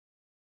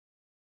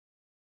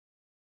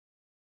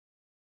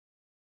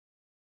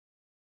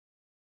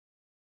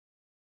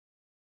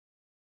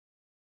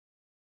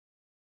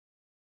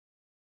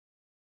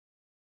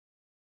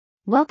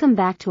Welcome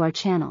back to our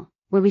channel,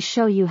 where we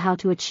show you how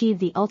to achieve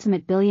the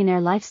ultimate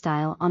billionaire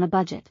lifestyle on a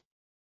budget.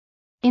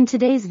 In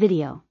today's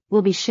video,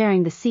 we'll be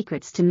sharing the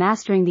secrets to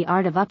mastering the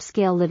art of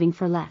upscale living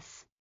for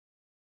less.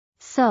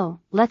 So,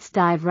 let's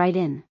dive right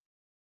in.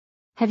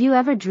 Have you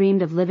ever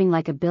dreamed of living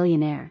like a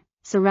billionaire,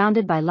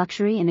 surrounded by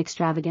luxury and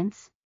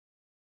extravagance?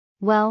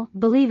 Well,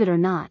 believe it or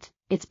not,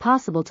 it's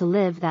possible to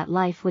live that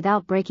life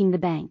without breaking the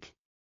bank.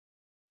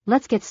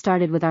 Let's get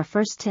started with our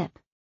first tip.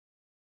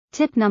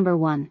 Tip number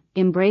 1,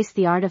 embrace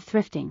the art of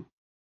thrifting.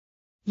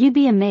 You'd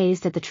be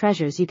amazed at the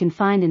treasures you can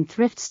find in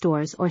thrift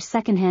stores or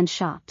secondhand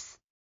shops.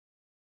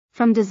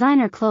 From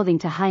designer clothing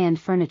to high-end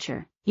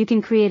furniture, you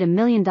can create $1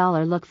 million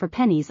look for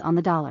pennies on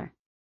the dollar.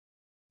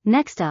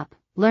 Next up,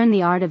 learn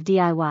the art of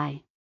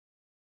DIY.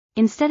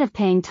 Instead of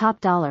paying top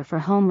dollar for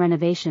home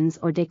renovations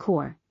or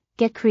decor,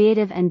 get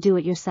creative and do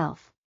it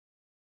yourself.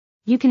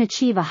 You can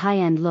achieve a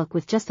high-end look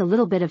with just a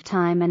little bit of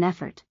time and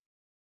effort.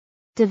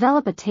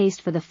 Develop a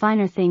taste for the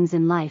finer things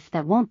in life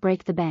that won't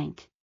break the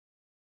bank.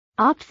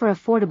 Opt for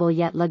affordable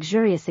yet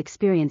luxurious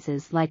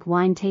experiences like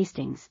wine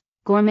tastings,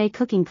 gourmet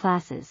cooking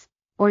classes,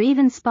 or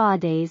even spa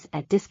days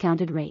at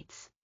discounted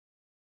rates.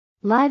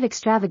 Live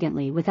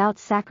extravagantly without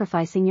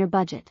sacrificing your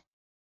budget.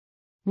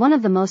 One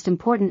of the most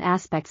important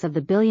aspects of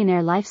the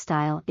billionaire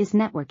lifestyle is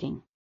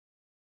networking.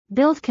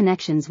 Build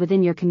connections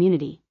within your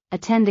community,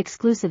 attend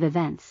exclusive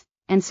events,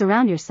 and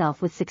surround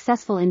yourself with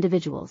successful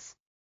individuals.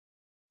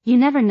 You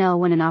never know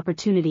when an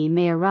opportunity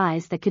may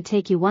arise that could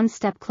take you one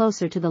step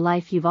closer to the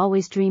life you've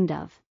always dreamed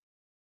of.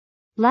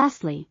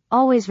 Lastly,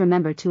 always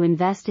remember to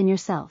invest in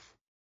yourself.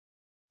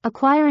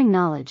 Acquiring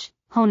knowledge,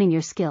 honing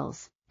your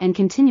skills, and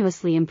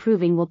continuously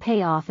improving will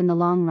pay off in the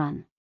long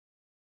run.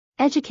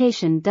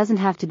 Education doesn't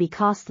have to be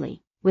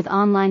costly, with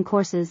online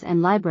courses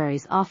and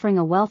libraries offering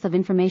a wealth of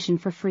information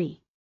for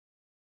free.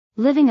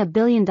 Living a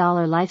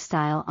billion-dollar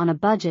lifestyle on a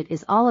budget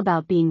is all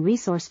about being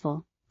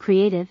resourceful,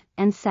 creative,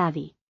 and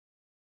savvy.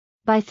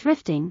 By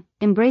thrifting,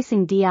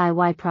 embracing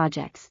DIY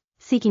projects,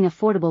 seeking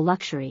affordable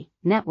luxury,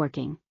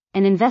 networking,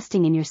 and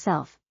investing in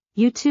yourself,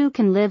 you too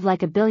can live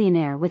like a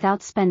billionaire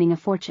without spending a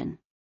fortune.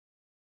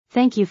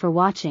 Thank you for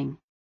watching.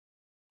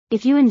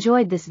 If you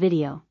enjoyed this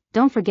video,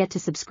 don't forget to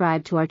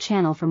subscribe to our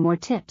channel for more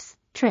tips,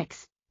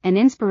 tricks, and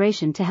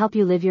inspiration to help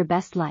you live your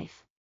best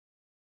life.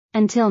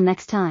 Until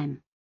next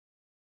time.